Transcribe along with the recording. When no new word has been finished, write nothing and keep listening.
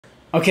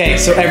Okay,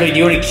 so Everleigh, do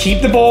you want to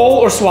keep the bowl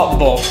or swap the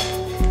bowl?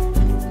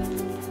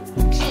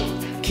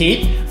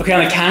 Keep? Okay,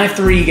 on the count of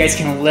 3, you guys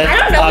can lift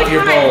up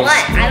your bowls.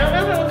 I don't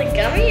know if I want the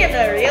gummy or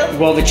the real.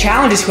 Well, the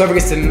challenge is whoever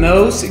gets the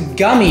most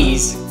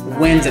gummies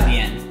wins at the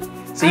end.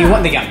 So you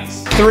want the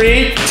gummies.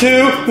 3,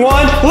 2,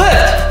 1,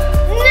 lift!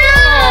 No!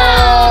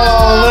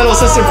 Oh, little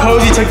sister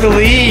Posie took the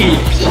lead.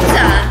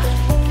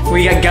 Pizza.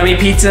 We got gummy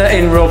pizza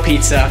and real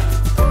pizza.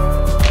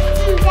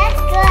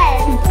 That's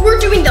good. We're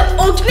doing the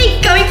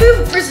ultimate gummy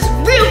food versus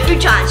real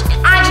food challenge.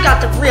 And I just got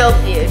the real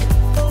food.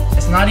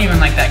 It's not even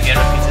like that good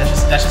of pizza.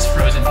 That's just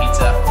frozen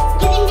pizza.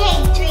 You can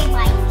take 3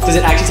 bites. Does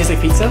it actually taste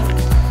like pizza?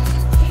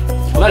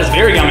 Well, that is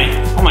very gummy.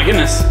 Oh my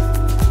goodness.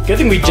 Good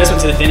thing we just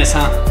went to the dentist,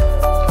 huh?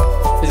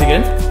 Is it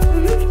good?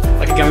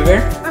 Like a gummy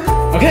bear?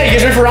 Okay, you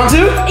guys ready for round 2?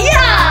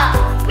 Yeah!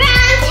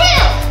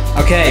 Round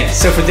 2! Okay,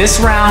 so for this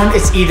round,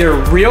 it's either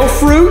real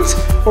fruit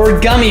or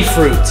gummy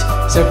fruit.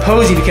 So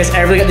Posie, because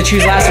Everleigh got to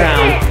choose last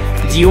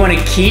round, do you want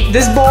to keep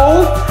this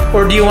bowl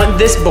or do you want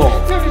this bowl?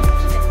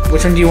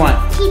 Which one do you want?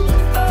 Keep it.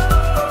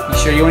 You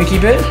sure you want to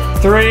keep it?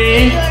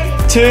 3,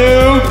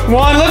 2,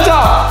 1, lift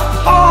off!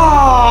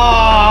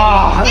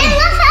 Oh! And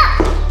look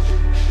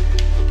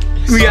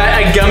up! We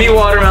got a gummy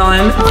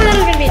watermelon Oh, that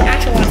was gonna be an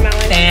actual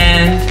watermelon.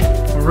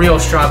 and real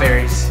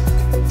strawberries.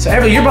 So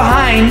Everleigh, you're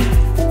behind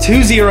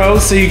 2-0,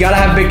 so you gotta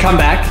have a big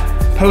comeback.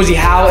 Posie,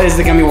 how is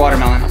the gummy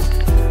watermelon?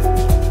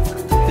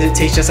 Does it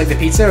taste just like the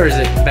pizza or is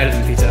it better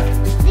than pizza?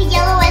 The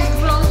yellow is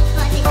gross,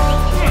 but it's like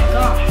Oh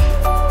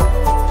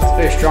gosh. It's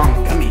very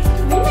strong gummy.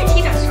 Maybe my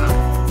teeth are strong.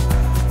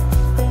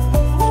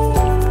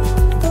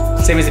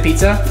 Same as the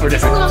pizza or It's a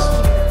different? little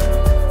sweeter.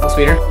 A little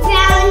sweeter?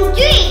 round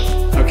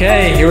 3.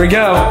 Okay, here we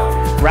go.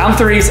 Round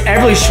 3 is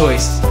Everleigh's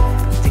choice.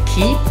 To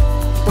keep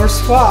or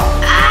swap?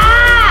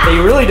 Ah! They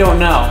really don't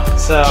know,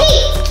 so.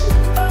 Keep!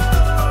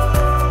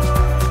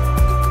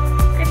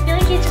 I feel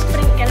like he's just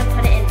gonna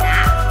put it in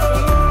that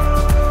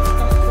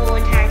the whole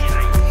entire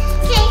time.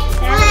 Okay,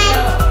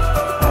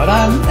 That 1. Hold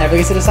on, Everleigh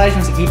gets to decide if she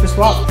wants to keep or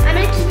swap. I'm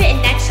gonna keep it,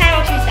 and next time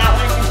I'll choose that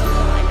one since it's the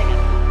one I pick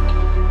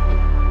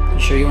up. You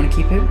sure you want to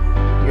keep it?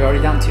 You're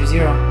already down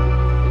 2-0.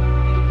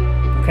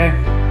 Okay.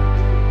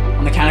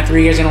 On the count of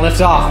 3, you guys are gonna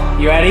lift off.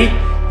 You ready?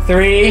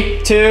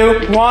 3,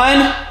 2,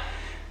 1.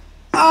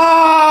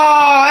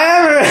 Oh,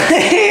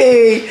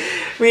 Everleigh!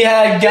 We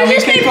had gummy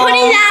Just been pickle. putting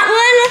that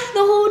one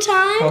the whole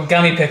time. Well,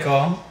 gummy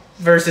pickle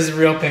versus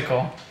real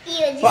pickle.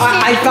 You Well,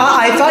 I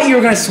thought you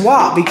were gonna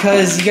swap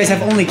because you guys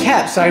have only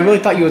kept, so I really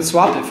thought you would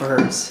swap it for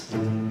hers.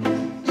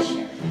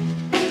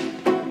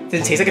 Did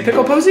it taste like a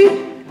pickle, Posie?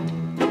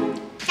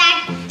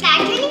 Dad,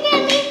 can you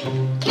get me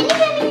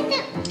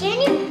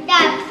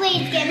Dad,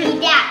 please give me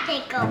that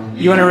pickle.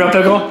 You want a real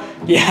pickle?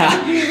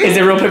 Yeah. Is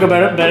the real pickle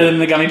better than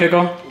the gummy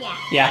pickle? Yeah.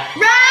 Yeah.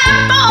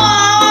 Round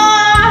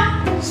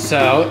 4.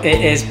 So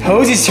it is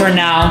Posie's turn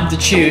now to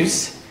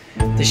choose.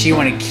 Does she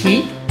want to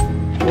keep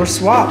or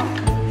swap?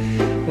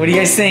 What do you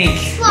guys think?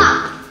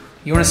 Swap.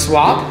 You want to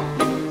swap?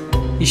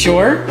 You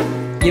sure?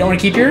 You don't want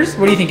to keep yours?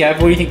 What do you think, Ev?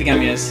 What do you think the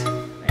gummy is? I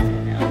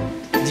don't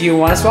know. Do you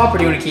want to swap or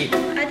do you want to keep?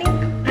 I think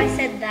I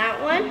said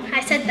that one.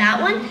 I said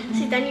that one.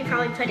 So then you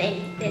probably put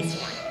in this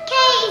one.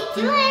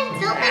 Okay, do it.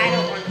 I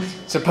don't want to.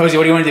 So Posie,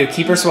 what do you want to do?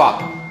 Keep or swap?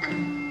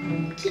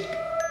 Keep.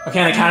 Okay,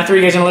 on the count of 3,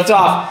 you guys are gonna lift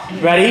off.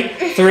 Ready?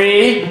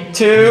 3,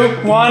 2,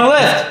 1,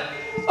 lift!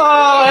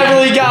 Oh,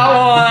 Everleigh got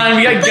one!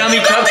 We got gummy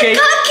cupcake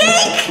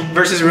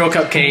versus real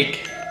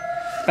cupcake.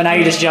 But now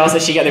you're just jealous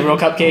that she got the real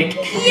cupcake.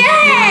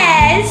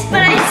 Yes,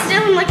 but I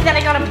still am lucky that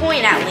I got a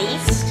point at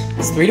least.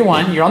 It's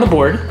 3-1, you're on the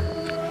board.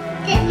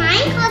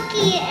 My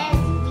cookie is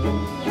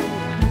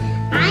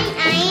I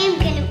am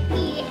gonna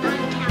be on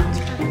couch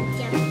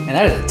of And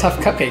that is a tough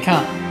cupcake,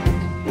 huh?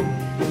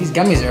 These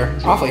gummies are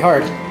awfully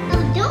hard.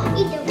 Oh, don't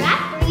eat the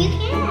wrapper, you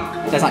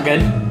can't. That's not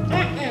good.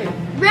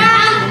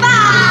 Round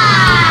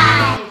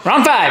 5!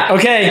 Round 5,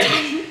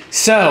 okay.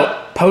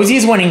 So, Posie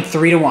is winning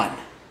 3-1.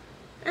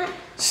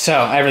 So,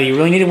 Everleigh, you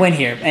really need to win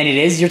here. And it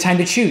is your time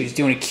to choose.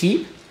 Do you want to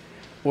keep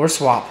or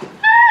swap?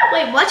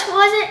 Wait, what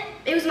was it?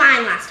 It was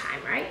mine last time,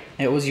 right?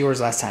 It was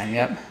yours last time,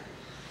 yep.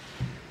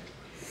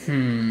 I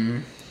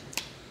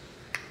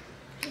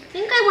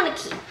think I want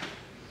to keep.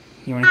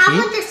 You want to I keep?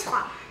 want to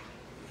swap.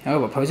 Oh,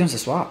 but Posie wants to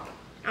swap.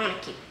 I want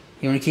to keep.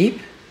 You want to keep?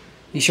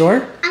 You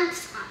sure? I'm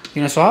swap.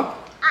 You want to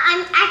swap?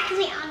 I'm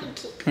actually on the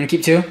keep. You want to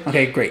keep too?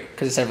 Okay, great.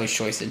 Because it's Everleigh's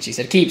choice, and she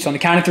said keep. So on the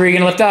count of 3, you're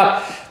going to lift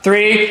up.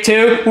 3,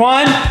 2,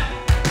 1.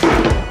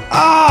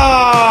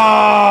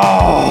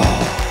 Oh!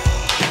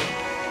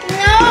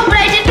 No, but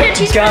I did put a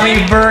cheese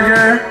Gummy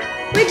burger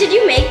Wait, did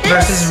you make this?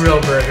 versus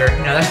real burger.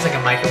 No, that's just like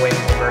a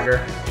microwavable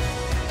burger.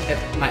 It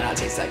might not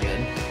taste that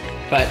good.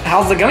 But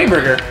how's the gummy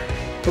burger?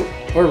 Oh,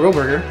 or a real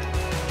burger?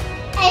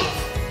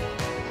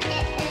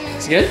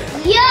 It's good?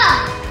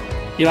 Yeah.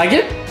 You like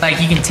it? Like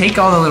you can take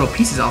all the little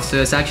pieces off, so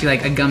it's actually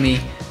like a gummy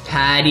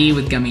patty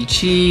with gummy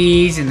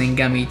cheese and then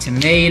gummy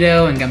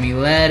tomato and gummy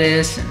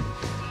lettuce, and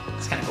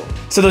it's kind of cool.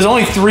 So there's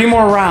only 3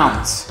 more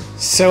rounds.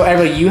 So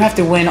Everleigh, you have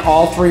to win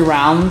all 3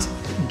 rounds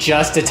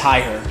just to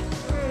tie her.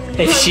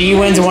 If she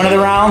wins one of the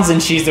rounds, then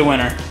she's the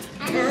winner.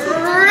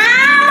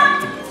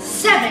 Round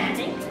 7, I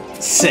think.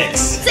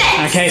 6.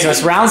 Okay, so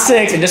it's round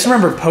 6, and just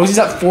remember, Posie's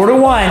up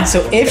 4-1.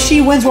 So if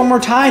she wins one more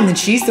time, then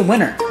she's the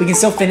winner. We can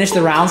still finish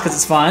the rounds because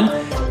it's fun,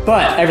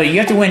 but Everleigh, you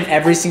have to win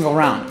every single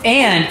round.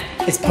 And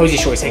it's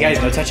Posie's choice. Hey guys,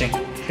 no touching.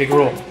 Big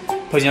rule.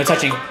 Posie, no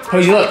touching.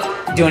 Posie, look.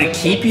 Do you want to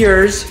keep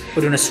yours or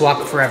do you want to swap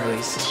it for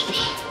Everleigh's?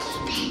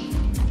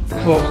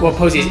 Well,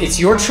 Posie, it's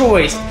your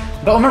choice.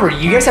 But remember,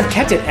 you guys have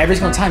kept it every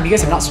single time. You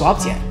guys have not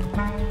swapped yet.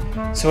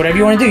 So whatever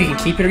you want to do, you can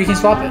keep it or you can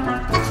swap it.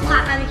 Let's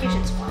swap. I think you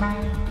should swap.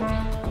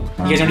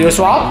 You guys want to do a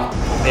swap?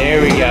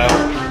 There we go.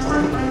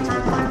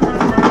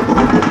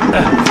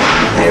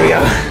 There we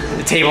go.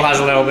 The table has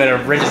a little bit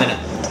of ridges in it.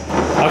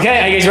 Okay,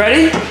 are you guys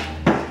ready?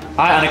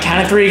 All right, on the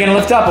count of 3, you're gonna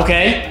lift up,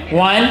 okay?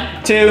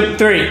 1, 2,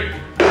 3.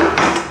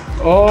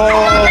 Oh,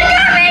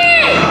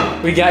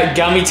 we got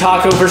gummy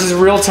taco versus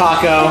real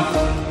taco.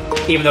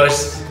 Even though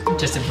it's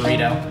just a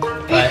burrito.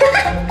 But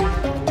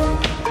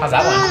how's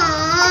that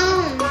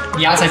one?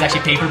 The outside's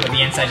actually paper, but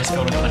the inside just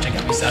filled with a bunch of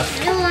gummy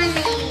stuff. I don't want to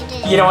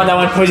eat it. You don't want that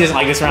one. Posie doesn't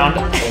like this round.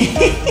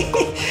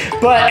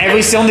 But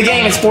Everleigh's still in the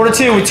game. It's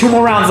 4-2 with 2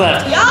 more rounds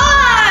left.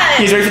 Yes!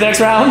 You guys ready for the next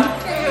round?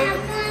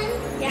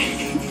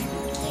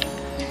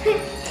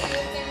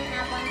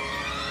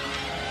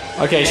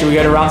 Okay, should we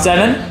go to round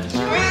 7?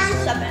 Round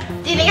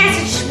 7. Do you think I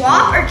should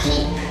swap or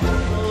keep?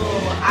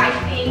 I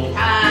think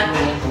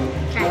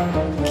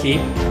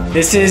Keep.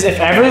 This is, if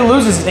Everleigh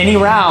loses any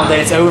round, then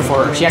it's over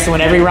for her. She has to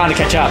win every round to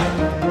catch up.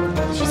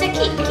 She said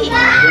keep. You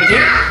wanna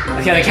keep?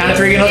 Okay, on the count of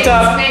 3, you're gonna lift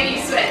up.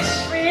 Maybe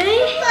switch.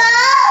 Really?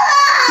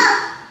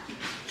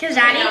 Cause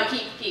Daddy. No,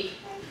 keep.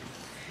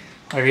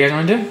 Whatever you guys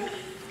wanna do.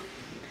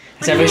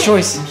 It's Everleigh's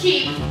choice.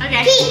 Keep.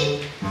 Okay.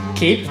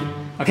 Keep.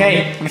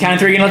 Okay, on the count of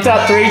 3, you're gonna lift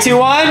up. 3, 2,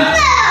 1.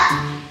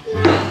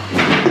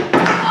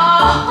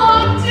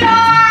 Oh,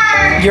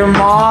 darn! Your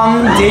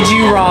mom did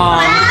you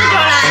wrong.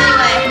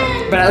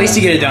 Anyway. But at least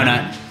you get a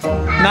donut.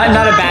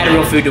 Not a bad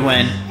real food to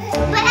win.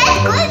 But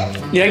it's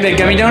good. You like the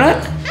gummy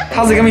donut?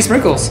 How's the gummy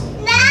sprinkles?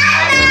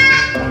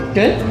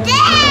 Good?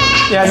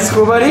 Yeah, is this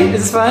cool, buddy?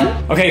 Is this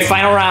fun? Okay,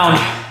 final round.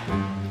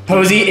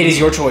 Posie, it is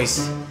your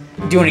choice.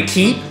 Do you want to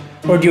keep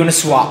or do you want to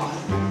swap?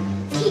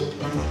 Keep.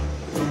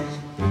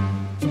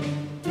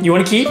 You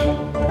want to keep?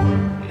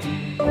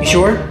 You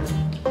sure?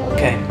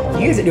 Okay.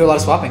 You guys do a lot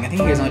of swapping. I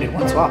think you guys only did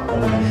 1 swap. All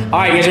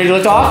right, you guys ready to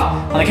lift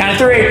off? On the count of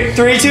 3.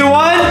 3, 2,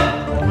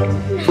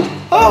 1.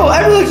 Oh,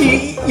 Everleigh,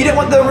 you didn't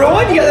want the real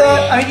one? You got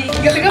the,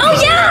 you got the gummy. Oh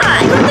yeah, I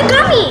got the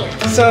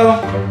gummy. So,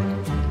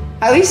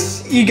 at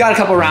least you got a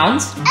couple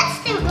rounds. That's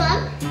still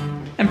good.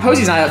 And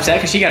Posie's not upset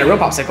because she got a real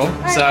popsicle.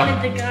 So, I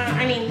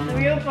wanted the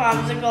real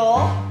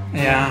popsicle.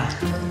 yeah.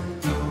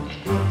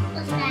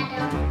 What's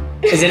that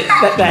though? Is it,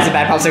 that's a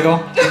bad popsicle?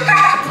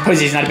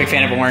 Posie's not a big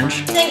fan of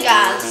orange. Thank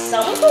God,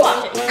 someone could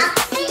watch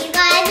it.